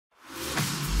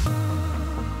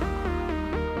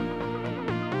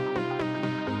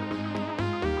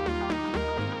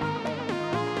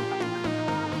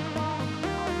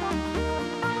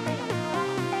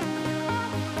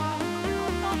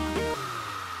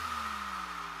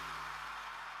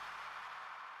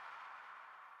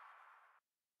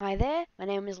Hi there, my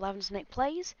name is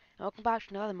LevinSnakePlays, and welcome back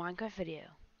to another Minecraft video.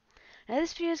 Now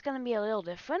this video is going to be a little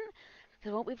different,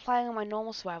 because I won't be playing on my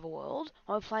normal survival world,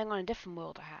 I'll be playing on a different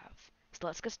world I have. So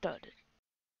let's get started.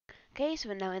 Okay, so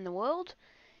we're now in the world,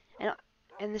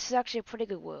 and this is actually a pretty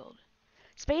good world.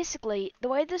 So basically, the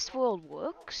way this world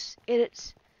works,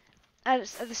 it's at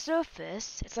the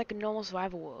surface, it's like a normal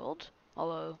survival world,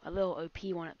 although a little OP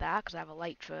one at that, because I have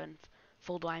Elytra and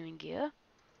full diamond gear.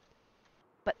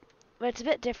 But it's a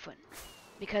bit different.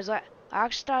 Because I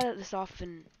actually started this off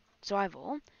in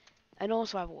survival, a normal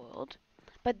survival world,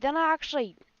 but then I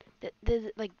actually,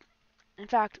 like, in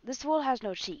fact, this world has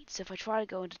no cheats. If I try to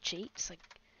go into cheats, like,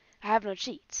 I have no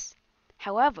cheats.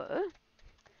 However,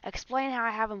 explain how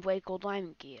I have unbreakable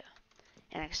diamond gear,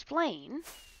 and explain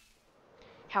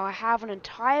how I have an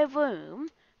entire room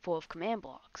full of command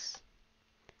blocks.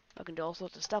 I can do all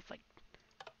sorts of stuff, like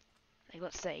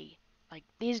let's say, like,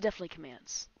 these are definitely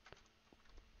commands.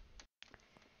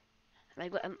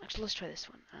 Like, actually, let's try this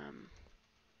one.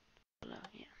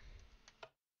 Yeah.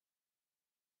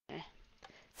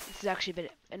 This is actually a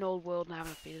bit an old world and I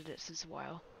haven't updated it since a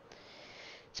while.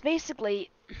 So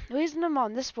basically, the reason I'm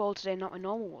on this world today, not my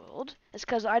normal world, is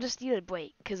because I just needed a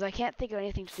break, because I can't think of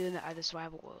anything to do in the other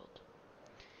survival world.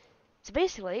 So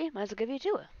basically, might as well give you a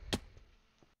tour.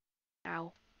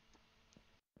 Now,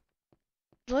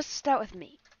 let's start with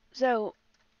me. So,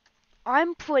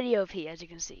 I'm pretty OP, as you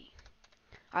can see.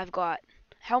 I've got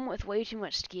helmet with way too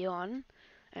much gear on,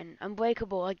 and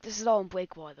unbreakable, like, this is all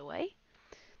unbreakable, by the way.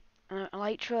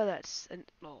 Elytra,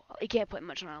 well, you can't put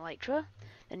much on an Elytra.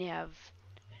 Then you have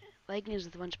leggings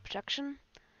with a bunch of protection.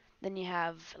 Then you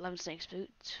have 11 Snakes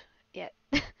boots. Yeah,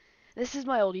 this is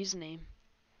my old username.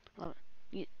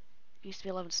 Used to be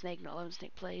 11 Snake, not 11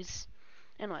 Snake Plays.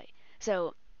 Anyway,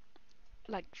 so,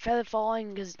 like, feather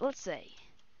falling is, let's say,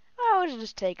 I would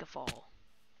just take a fall.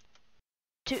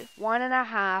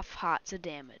 1.5 hearts of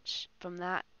damage from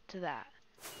that to that.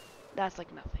 That's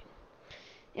like nothing.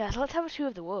 Yeah, so let's have a tour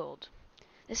of the world.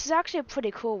 This is actually a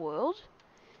pretty cool world.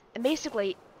 And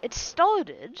basically, it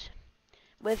started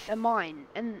with a mine.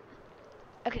 And,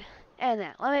 okay, and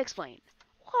now, let me explain.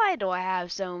 Why do I have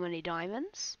so many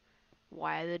diamonds?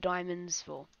 Why are the diamonds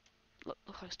for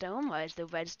look like stone? Why is there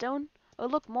redstone? Oh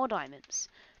look, more diamonds.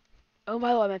 Oh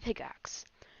by the way, my pickaxe.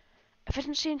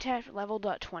 Efficiency and talent level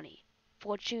 .20.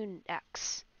 Fortune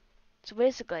X. So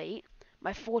basically,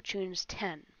 my fortune is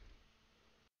 10.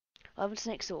 11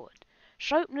 snake sword.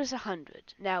 Sharpness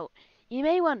 100. Now, you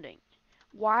may be wondering,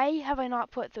 why have I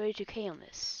not put 32k on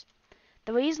this?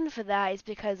 The reason for that is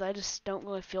because I just don't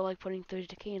really feel like putting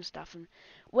 32k and stuff. And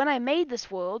when I made this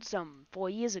world some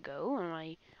 4 years ago, and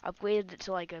I upgraded it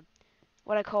to like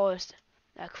what I call a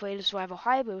creative survival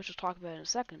hybrid, which we'll talk about in a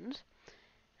second,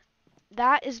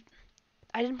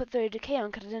 I didn't put 32k on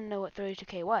because I didn't know what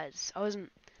 32k was. I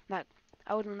wasn't that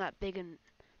big, and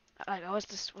like,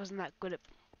 wasn't that good at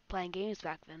playing games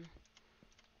back then.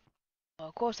 Well,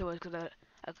 of course I was, because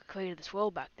I created this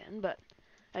world back then, but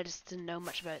I just didn't know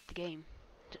much about the game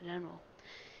in general.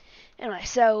 Anyway,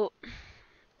 so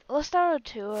let's start our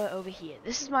tour over here.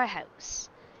 This is my house,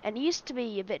 and it used to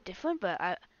be a bit different, but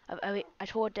I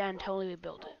tore it down and totally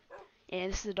rebuilt it.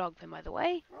 And this is a dog pen, by the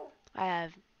way.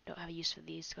 Don't have a use for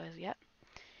these guys yet.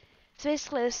 So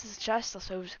basically, this is just a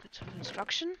sort of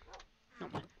construction.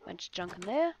 Not much junk in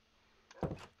there.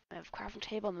 I have a crafting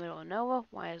table in the middle of nowhere.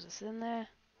 Why is this in there?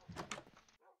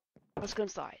 Let's go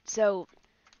inside. So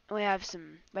we have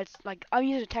some, like, I'm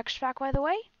using a texture pack, by the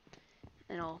way,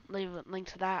 and I'll leave a link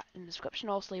to that in the description.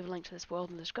 I'll also leave a link to this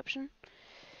world in the description.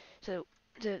 So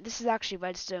this is actually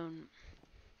redstone.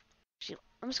 Actually,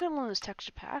 I'm just gonna learn this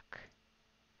texture pack.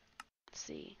 Let's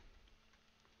see.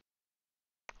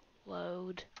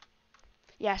 Load.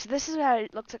 Yeah, so this is how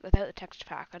it looks like without the texture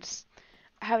pack.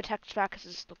 I have a texture pack because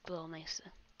it just looks a little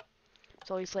nicer.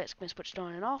 So obviously it's going to switch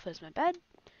on and off. There's my bed.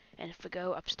 And if we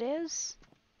go upstairs,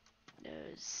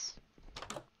 it's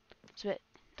a bit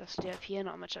dusty up here,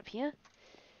 not much up here.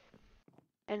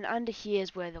 And under here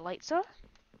is where the lights are.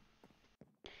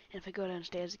 And if I go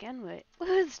downstairs again, wait,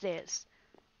 where are the stairs?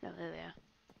 No, there they are.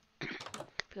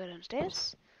 If we go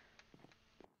downstairs,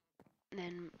 and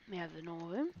then we have the normal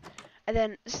room. And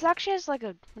then this actually has like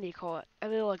a, what do you call it? A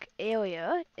little like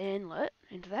area, an inlet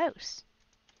into the house.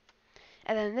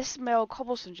 And then this is my old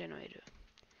cobblestone generator.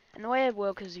 And the way it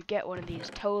works is you get one of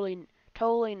these totally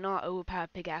not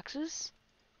overpowered pickaxes.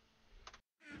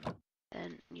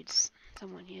 Then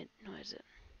someone here, who is it?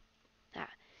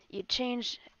 You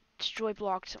change destroy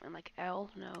block to something like L,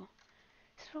 no.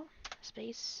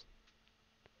 Space.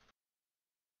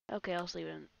 Okay, I'll just leave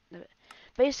it in.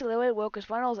 Basically, the way it works is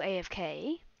when I was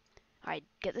AFK, I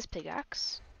get this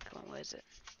pickaxe. Come on, where is it?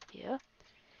 here.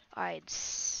 I'd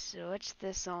switch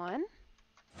this on.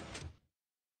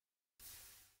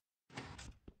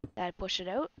 I'd push it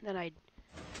out. Then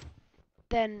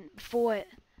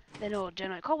it'll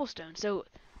generate cobblestone. So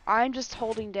I'm just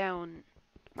holding down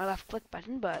my left click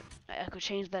button, but I could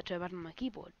change that to a button on my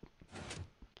keyboard.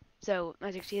 So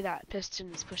as you can see, that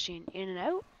piston is pushing in and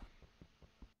out.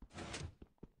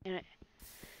 And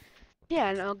yeah,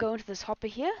 and I'll go into this hopper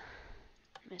here.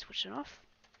 Let me switch it off.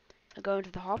 I'll go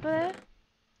into the hopper there.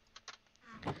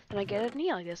 And I get it in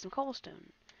here, I get some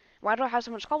cobblestone. Why do I have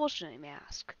so much cobblestone, you may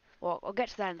ask? Well, I'll get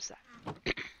to that in a sec.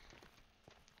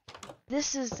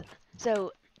 This is,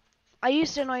 so, I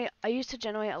used to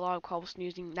generate a lot of cobblestone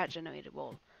using that generator.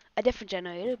 Well, a different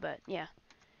generator, but yeah.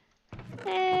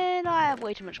 And I have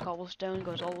way too much cobblestone, it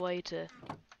goes all the way to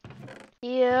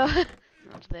here.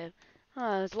 Not to there.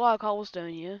 Oh, there's a lot of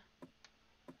cobblestone here.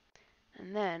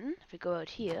 And then, if we go out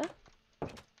here,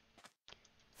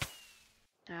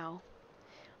 now,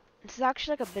 this is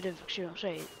actually like a bit of, actually I'll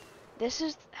show you. This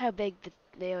is how big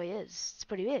the area is. It's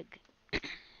pretty big.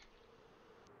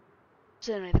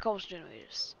 So anyway, the cobblestone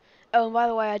generators. Oh, and by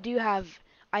the way,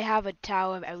 I have a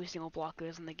tower of every single block there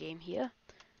is in the game here.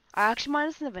 I actually mine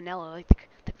this in the vanilla, like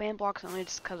the command blocks only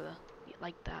just cause of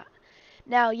like that.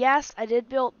 Now, yes, I did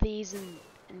build these in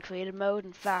creative mode.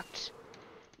 In fact,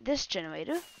 this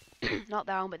generator, not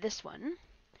that one, but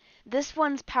this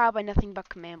one's powered by nothing but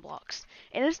command blocks,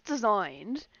 and it's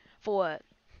designed for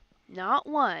not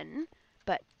one,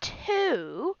 but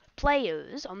two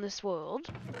players on this world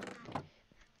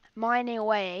mining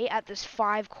away at this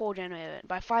 5-core generator.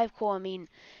 By 5-core, I mean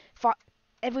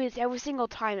every single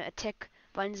time a tick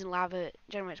runs in lava, it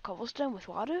generates cobblestone with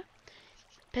water.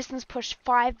 Pistons push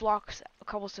 5 blocks of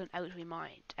cobblestone out to be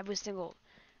mined. Every single,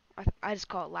 I just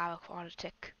call it lava water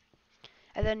tick.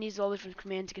 And then these are all different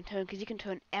commands you can turn, because you can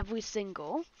turn every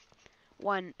single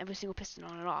piston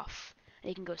on and off. And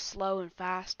you can go slow and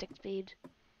fast, tick speed.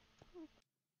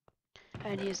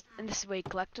 And this is where you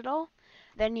collect it all.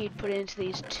 Then you'd put it into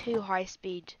these 2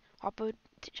 high-speed hopper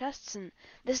chests, and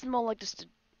this is more like just a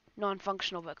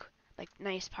non-functional but like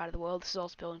nice part of the world. This is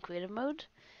also built in creative mode.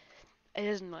 It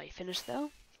isn't really finished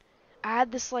though. I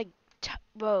had this like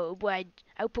road where I'd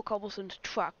output cobblestone to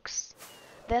trucks.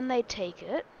 Then they'd take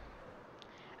it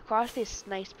across this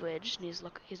nice bridge, and here's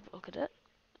look at it.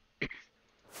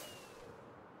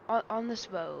 on this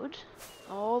road,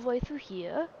 all the way through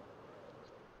here.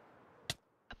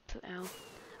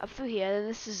 Up through here, then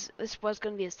this was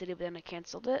gonna be a city, but then I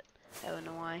cancelled it. I don't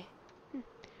know why.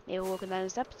 Maybe we'll work on that in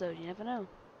this episode, you never know.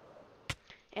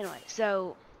 Anyway,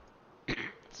 so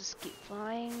let's just keep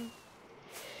flying.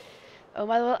 Oh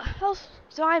my,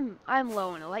 so I'm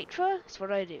low on elytra. That's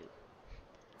what I do.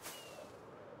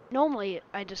 Normally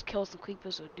I just kill some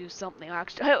creepers or do something.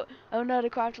 Actually, I don't know how to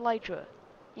craft elytra.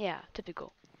 Yeah,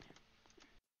 typical.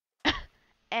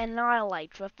 And not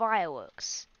elytra,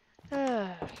 fireworks.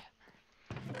 Anyway,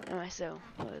 so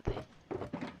what are they?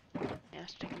 Yeah, I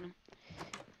was taking them.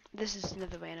 This is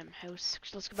another random house.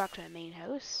 Let's go back to our main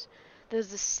house.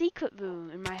 There's a secret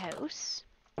room in my house.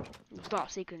 It's not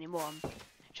a secret anymore. I'm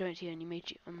showing it to you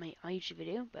on my YouTube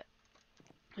video. But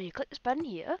when you click this button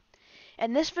here,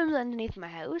 and this room's underneath my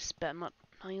house, but I'm not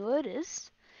telling you where it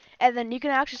is. And then you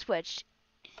can actually switch.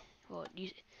 Well,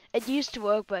 it used to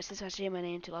work, but since I changed my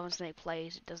name to 11 Snake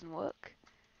Plays, it doesn't work.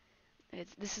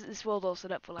 This world all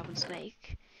set up for 11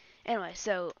 Snake. Anyway,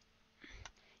 so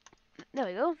there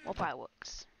we go. More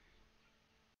fireworks.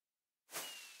 So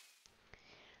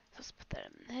let's put that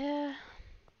in there.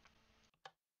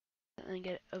 And then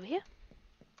get it over here.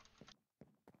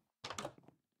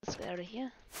 Let's get out of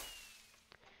here.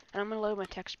 And I'm gonna load my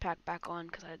texture pack back on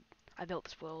because I built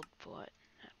this world for it.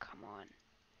 Oh, come on.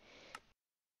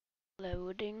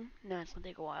 Loading. No, it's gonna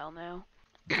take a while now.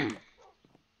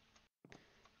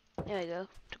 There we go.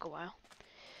 Took a while.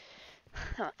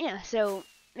 Yeah, so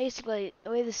basically the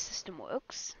way this system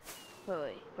works.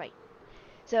 Right.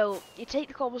 So you take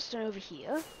the cobblestone over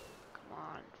here. Come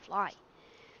on, fly.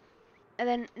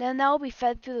 And then that will be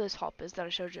fed through those hoppers that I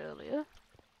showed you earlier.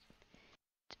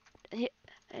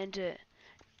 And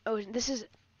oh, this is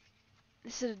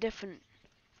a different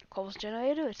cobblestone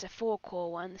generator. It's a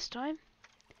 4-core one this time.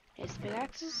 It's the big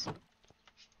axes.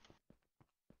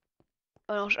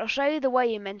 Oh, I'll show you the way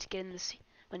you're meant to get in this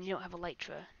when you don't have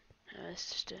elytra.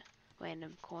 It's just a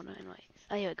random corner anyway.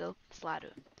 Oh, here we go. It's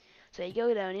ladder. So you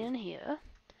go down in here.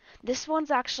 This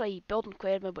one's actually built in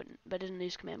creative mode, but doesn't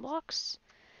use command blocks.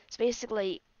 So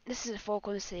basically, this is a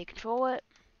 4-core, so you control it.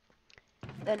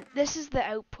 Then this is the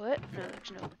output. No,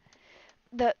 actually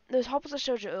no. Those hoppers I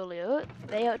showed you earlier,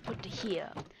 they output to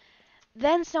here.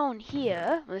 Then someone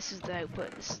here, well, this is the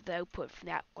output from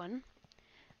that one.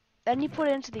 Then you put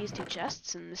it into these two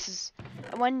chests, and this is,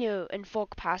 and when you're in full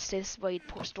capacity, this is where you'd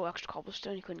store extra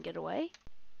cobblestone you couldn't get away.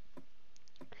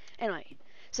 Anyway,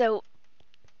 so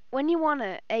when you want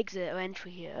to exit or enter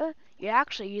here, you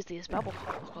actually use this bubble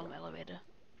column elevator.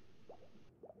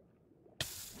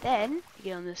 Then you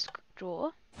get on this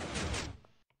drawer.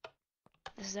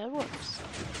 This is how it works.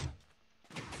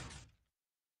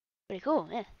 Pretty cool,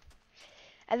 yeah.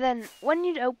 And then when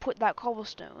you output that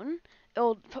cobblestone,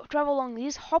 it'll travel along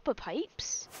these hopper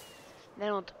pipes. Then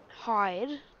it'll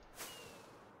hide,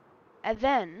 and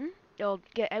then it'll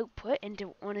get output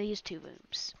into one of these two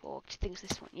rooms. Or I think it's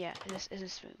this one. Yeah, this is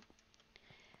this room.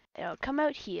 It'll come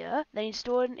out here, then you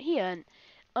store it in here, and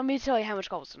let me tell you how much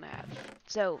cobblestone I have.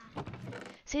 So,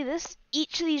 see this?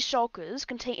 Each of these shulkers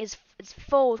is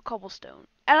full with cobblestone.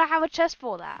 And I have a chest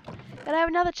full of that. Then I have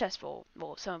another chest full.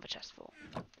 Well, some of a chest full.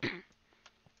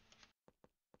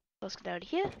 Let's get out of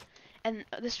here. And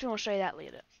this room will show you that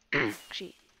later.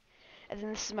 Actually. And then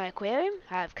this is my aquarium.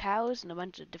 I have cows and a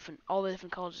bunch of all the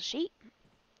different colors of sheep.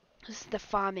 This is the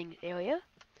farming area.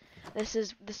 This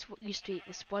was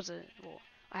well,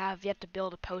 I have yet to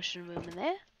build a potion room in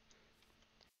there.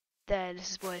 Then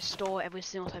this is where I store every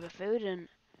single type of food, and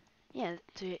yeah,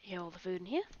 so you have all the food in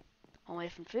here. All my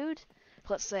different food.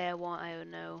 Let's say I want, I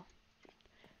don't know,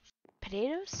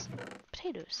 potatoes.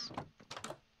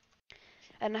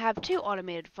 And I have two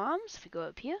automated farms. If we go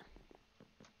up here,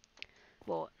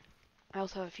 well, I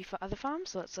also have a few other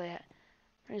farms. So let's say,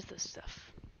 where's this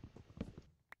stuff?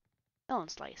 Melon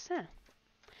slice, huh?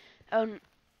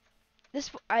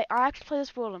 I actually play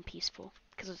this world on peaceful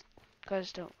because I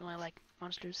just don't really like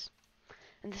monsters.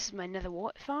 And this is my nether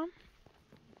wart farm.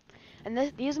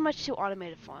 And these are my two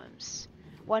automated farms.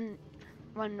 One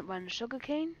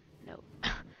sugarcane, no,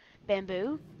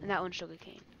 bamboo, and that one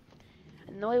sugarcane.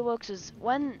 And the way it works is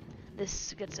when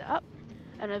this gets up,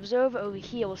 an observer over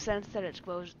here will sense that it's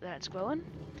growing.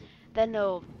 Then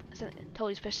they'll tell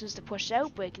these pistons to push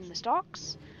out, breaking the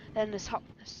stalks. Then this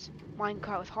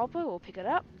minecart with hopper will pick it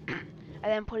up, and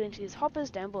then put it into these hoppers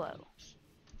down below.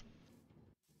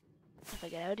 If I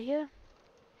get out of here,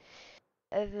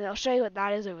 and then I'll show you what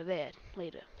that is over there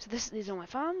later. So these are my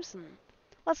farms, and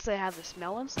let's say I have this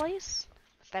melon slice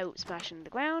without smashing the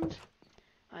ground.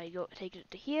 I take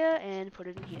it to here and put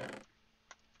it in here.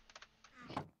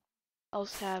 I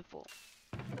also have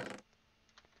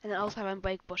and then I also have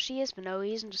unbreakable shears for no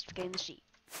reason, just for getting the sheep.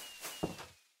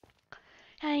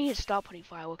 And I need to stop putting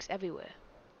fireworks everywhere.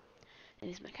 And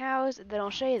these are my cows, and then I'll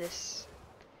show you this.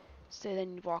 So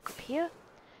then you walk up here.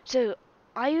 So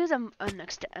I use a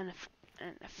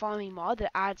farming mod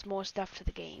that adds more stuff to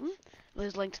the game.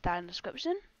 There's a link to that in the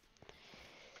description.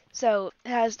 So it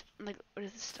has, like, what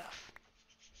is this stuff?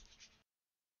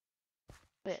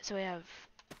 Wait, so we have,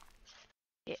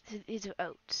 yeah, these are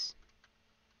oats.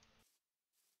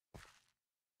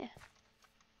 Yeah.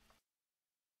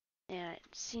 And it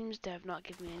seems to have not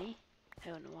given me any. I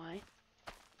don't know why.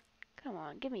 Come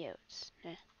on, give me oats.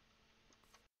 Yeah.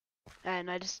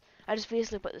 And I just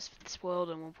basically put this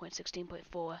world on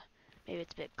 1.16.4. Maybe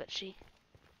it's a bit glitchy.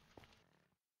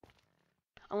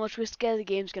 I'm not really scared the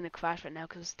game's gonna crash right now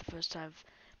because it's the first time I've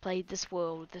played this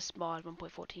world with this mod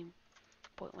 1.14.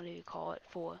 What do you call it?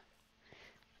 4.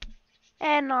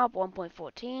 And not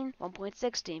 1.14,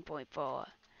 1.16.4.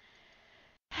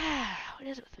 What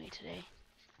is it with me today?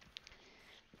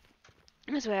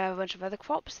 So we have a bunch of other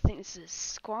crops. I think this is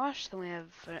squash. Then we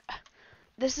have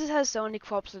has so many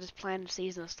crops that is planted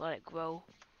season, just let it grow.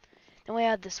 Then we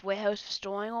have this warehouse for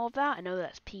storing all of that. I know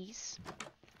that's peas.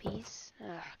 Peas?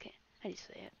 Okay. How do you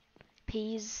say it?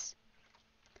 Peas.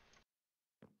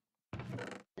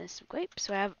 There's some grapes.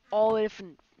 So I have all the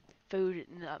different food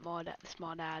in that mod. This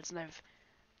mod adds, and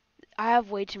I have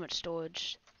way too much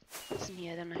storage. What's in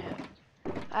here? Then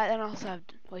I also have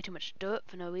way too much dirt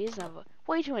for no reason. I have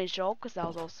way too many shulk because I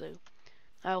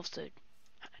also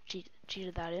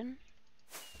cheated that in.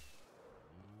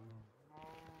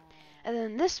 And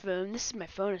then this room, this is my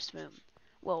furnace room.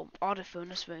 Well, auto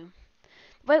furnace room.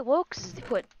 The way it works is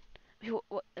you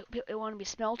want to be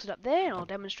smelted up there, and I'll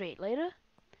demonstrate later.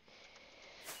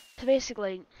 So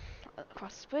basically,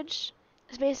 across this bridge,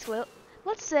 it's basically,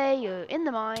 let's say you're in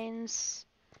the mines,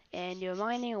 and you're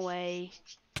mining away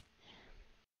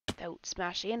without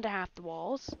smashing into half the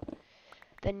walls.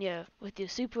 Then with your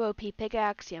super OP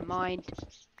pickaxe, you mine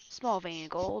small vein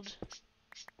of gold.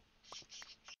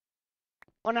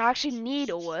 When I actually need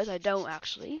ores, I don't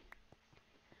actually.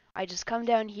 I just come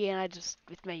down here and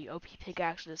with my OP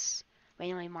pickaxe, just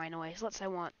mainly mine away. So let's say I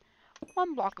want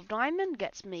 1 block of diamond,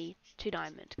 gets me 2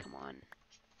 diamond, come on.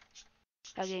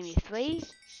 That gave me 3.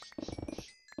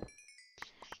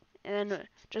 And then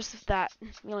just with that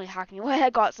really hacking away, I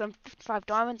got some 5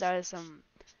 diamonds out of some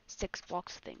 6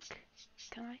 blocks, I think.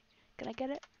 Can I get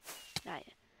it? Nah,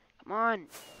 yeah. Come on.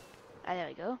 Ah, there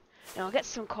we go. Now I'll get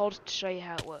some coal to show you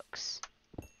how it works.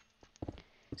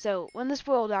 So when this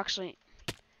world actually,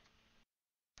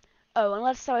 oh, and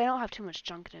let's say I don't have too much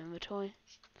junk in inventory.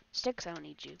 Sticks, I don't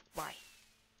need you. Bye.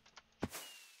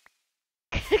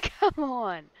 Come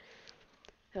on.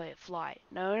 Oh wait, fly.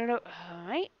 No, no, no.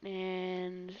 Alright,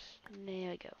 and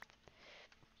there we go.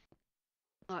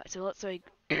 Alright, so let's say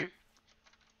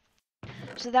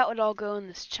so that would all go in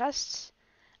this chest,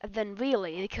 and then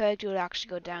really the character would actually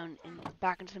go down and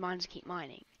back into the mines and keep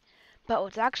mining. But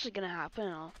what's actually gonna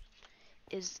happen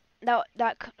is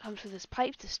that comes through this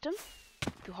pipe system,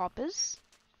 through hoppers,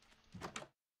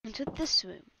 into this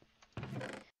room.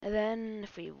 And then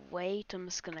if we wait, I'm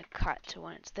just gonna cut to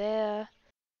when it's there.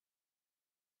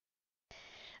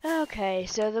 Okay,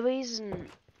 so the reason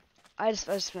I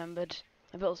just remembered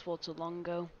I built this wall so long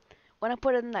ago. When I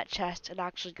put it in that chest, it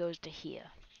actually goes to here,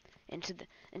 into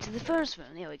the furnace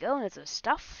room. There we go. And there's the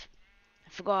stuff. I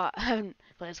forgot. I haven't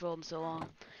played this world in so long.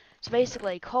 So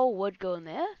basically, coal would go in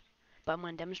there, but I'm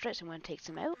going to demonstrate, so I'm going to take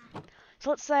some out. So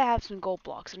let's say I have some gold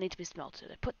blocks that need to be smelted.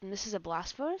 I put them, this is a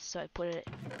blast furnace, so I put it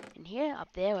in here, up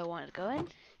there where I want it to go in.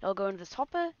 It'll go into this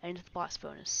hopper and into the blast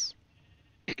furnace.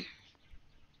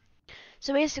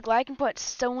 So basically,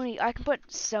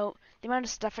 the amount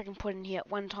of stuff I can put in here at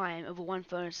one time over one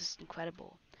furnace is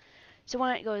incredible. So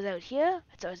when it goes out here,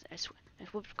 I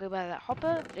go by that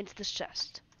hopper into this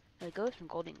chest. There it goes, from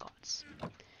gold ingots.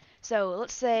 So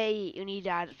let's say you need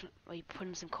to add, or you put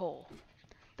in some coal.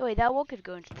 The way that works is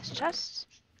go into this chest,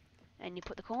 and you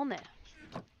put the coal in there.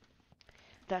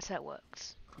 That's how it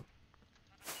works.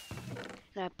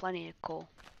 And I have plenty of coal.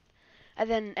 And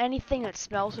then anything that's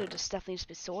smelted just stuff needs to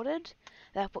be sorted.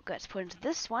 That's what gets put into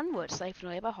this one, where it's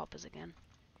siphoned away by hoppers again.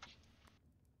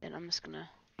 Then I'm just gonna...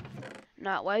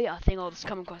 That way, I think I'll just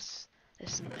come across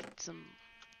this some...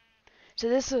 So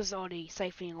this is already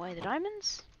siphoning away the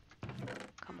diamonds.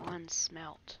 Come on,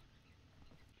 smelt.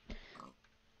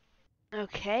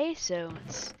 Okay, so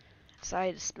it's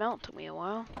decided to smelt. Took me a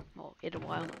while. Well, it a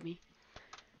while with me.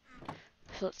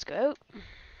 So let's go.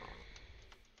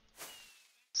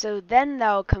 So then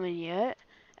they'll come in here,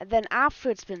 and then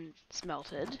after it's been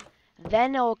smelted,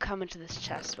 then it'll come into this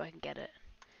chest where I can get it.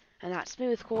 And that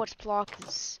smooth quartz block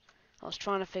is... I was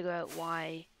trying to figure out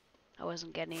why I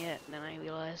wasn't getting it, and then I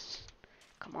realized,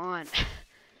 come on.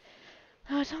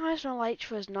 Tungsten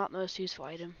elytra is not the most useful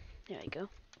item. There you go.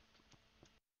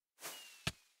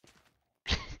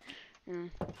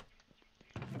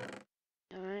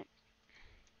 Alright.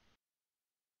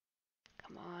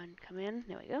 Come on, come in.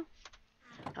 There we go.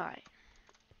 Alright.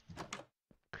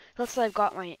 Let's say I've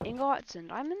got my ingots and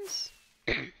diamonds.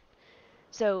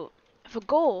 So, for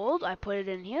gold, I put it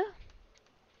in here.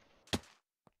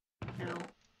 No.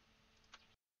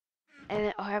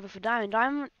 And however, for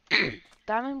diamond,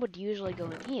 diamond would usually go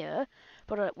in here.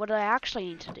 But what I actually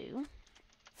need to do,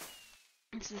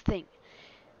 this is the thing.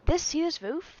 See this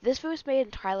roof? This roof is made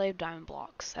entirely of diamond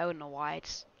blocks. I don't know why.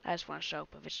 I just want to show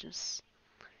up if it's just...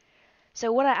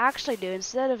 So what I actually do,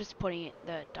 instead of just putting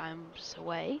the diamonds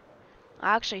away,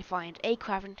 I actually find a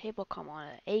crafting table. Come on,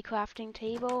 a crafting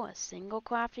table, a single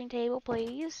crafting table,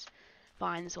 please.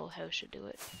 Fine, this old house should do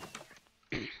it.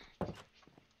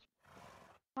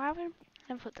 Why haven't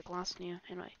I put the glass in here?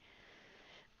 Anyway.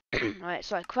 Alright,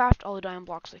 so I craft all the diamond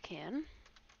blocks I can.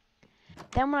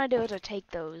 Then what I do is I take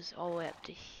those all the way up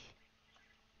to...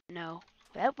 No,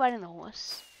 without riding the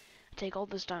horse. I take all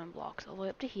those diamond blocks all the way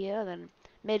up to here, then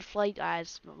mid-flight I add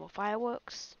some more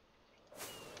fireworks.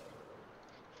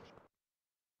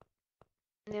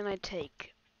 And then I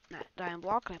take that diamond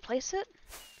block and I place it.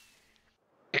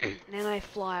 And then I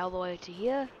fly all the way to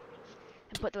here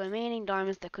and put the remaining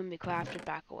diamonds that couldn't be crafted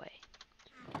back away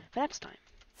for next time.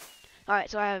 Alright,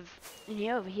 so I have in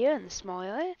here, over here in the small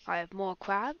area, I have more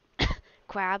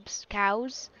crabs,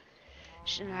 cows,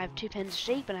 and I have 2 pens of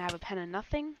sheep, and I have a pen of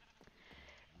nothing.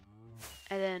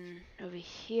 And then over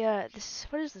here,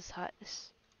 what is this hut?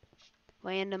 This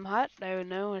random hut? I don't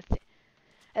know.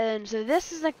 And so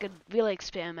this is like a really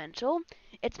experimental.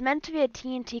 It's meant to be a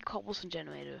TNT cobblestone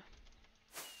generator.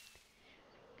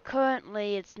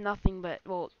 Currently, it's nothing but,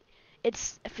 well,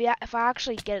 it's if I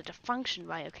actually get it to function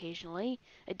right occasionally,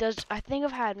 it does. I think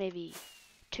I've had maybe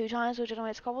 2 times where it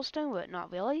generates cobblestone, but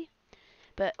not really.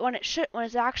 But when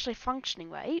it's actually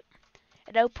functioning right,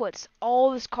 it outputs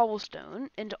all this cobblestone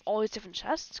into all these different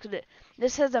chests. Because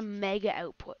this has a mega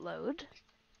output load,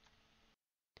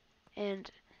 and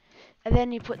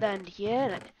then you put that into here,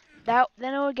 and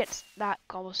then it would get that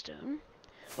cobblestone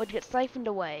would get siphoned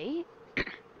away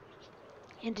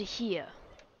into here.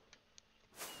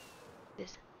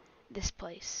 This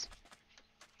place.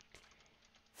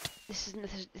 This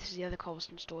is the other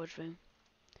cobblestone storage room.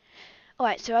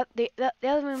 Alright, so the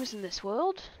other rooms in this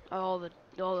world are all the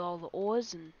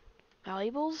ores and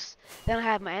valuables. Then I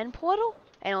have my end portal,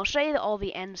 and I'll show you all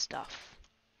the end stuff.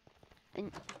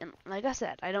 And like I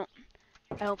said, I don't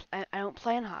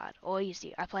plan hard or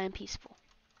easy. I plan peaceful.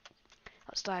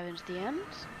 Let's dive into the end.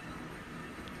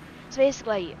 So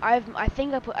basically, I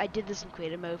think I did this in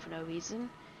creative mode for no reason,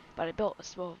 but I built a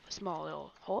small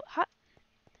little hut.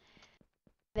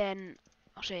 Then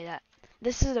I'll show you that.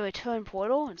 This is a return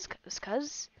portal, it's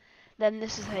cuz. Then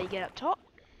this is how you get up top.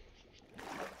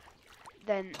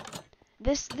 Then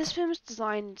this room is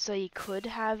designed so you could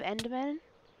have Endermen,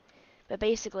 but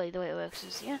basically the way it works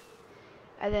is yeah.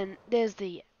 And then there's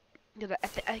I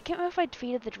can't remember if I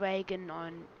defeated the dragon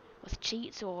with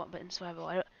cheats or but in survival.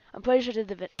 I'm pretty sure I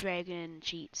did the dragon in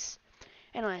cheats.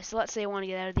 Anyway, so let's say I want to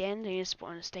get out of the end and you just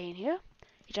want to stay in here.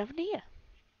 You jump into here.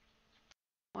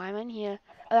 Well, I'm in here.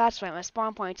 Oh, that's right, my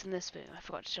spawn point's in this room. I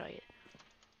forgot to show you.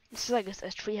 This is like a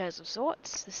treehouse of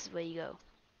sorts. This is where you go.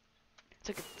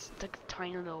 It's like a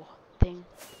tiny little thing.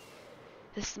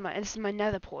 This is my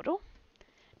nether portal.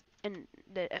 And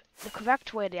the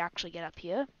correct way to actually get up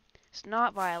here is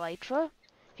not via elytra.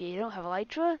 If you don't have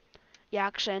elytra, you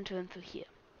actually enter in through here.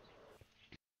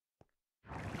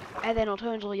 And then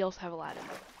alternatively, you also have a ladder.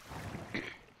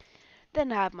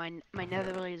 Then I have my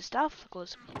nether related stuff,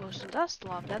 glowstone dust, a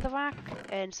lot of netherrack,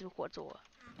 and some quartz ore.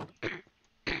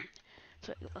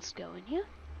 So let's go in here.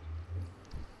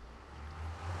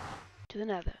 To the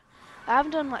nether. I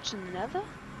haven't done much in the nether.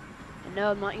 And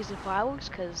no, I'm not using fireworks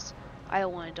because I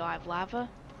don't want to die of lava.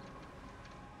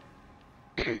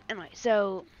 Anyway,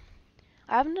 so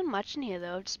I haven't done much in here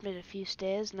though. I've just made a few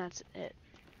stairs and that's it.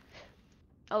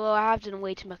 Although I have done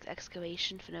way too much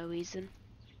excavation for no reason.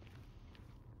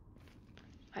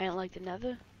 I don't like the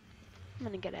nether. I'm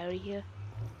gonna get out of here.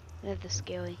 Nether's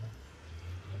scary.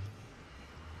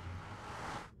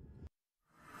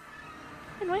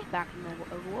 Anyway, back in the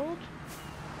overworld.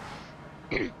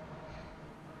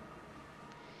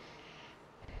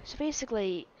 So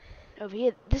basically, over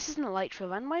here, this isn't a elytra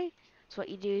runway. So what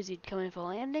you do is you'd come in for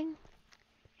landing,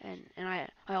 and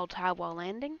I'll tab while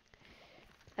landing,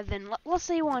 and then let's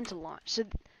say you want to launch. So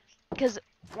because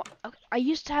I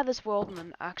used to have this world in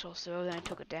an actual server, then I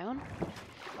took it down.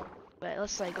 But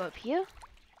let's say go up here,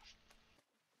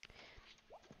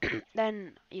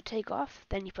 then you take off,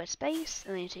 then you put space,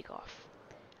 and then you take off.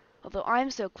 Although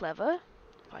I'm so clever,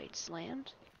 if I just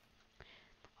land,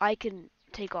 I can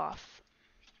take off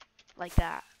like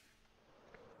that.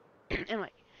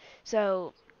 Anyway,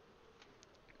 so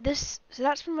that's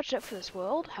pretty much it for this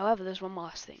world. However, there's one more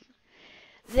last thing.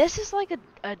 This is like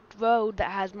a road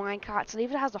that has minecarts, and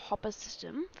even has a hopper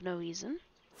system for no reason.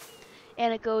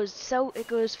 And it goes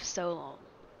for so long.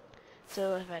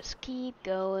 So if I just keep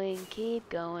going.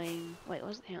 Wait,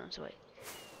 hang on, so wait.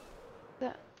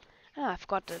 I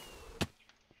forgot to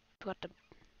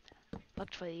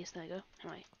look for these. There you go.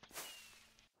 Anyway.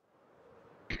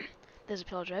 There's a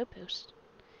pillager outpost.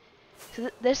 So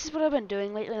this is what I've been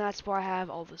doing lately, and that's why I have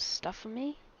all this stuff for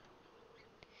me.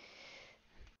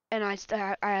 And I still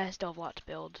have a lot to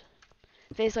build.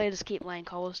 Basically, I just keep laying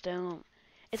cobblestone.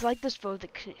 It's like this road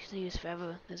that continues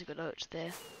forever. There's a good arch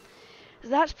there. So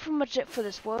that's pretty much it for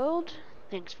this world.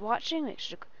 Thanks for watching.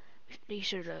 Be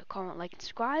sure to comment, like, and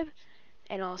subscribe.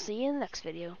 And I'll see you in the next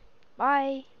video.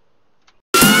 Bye!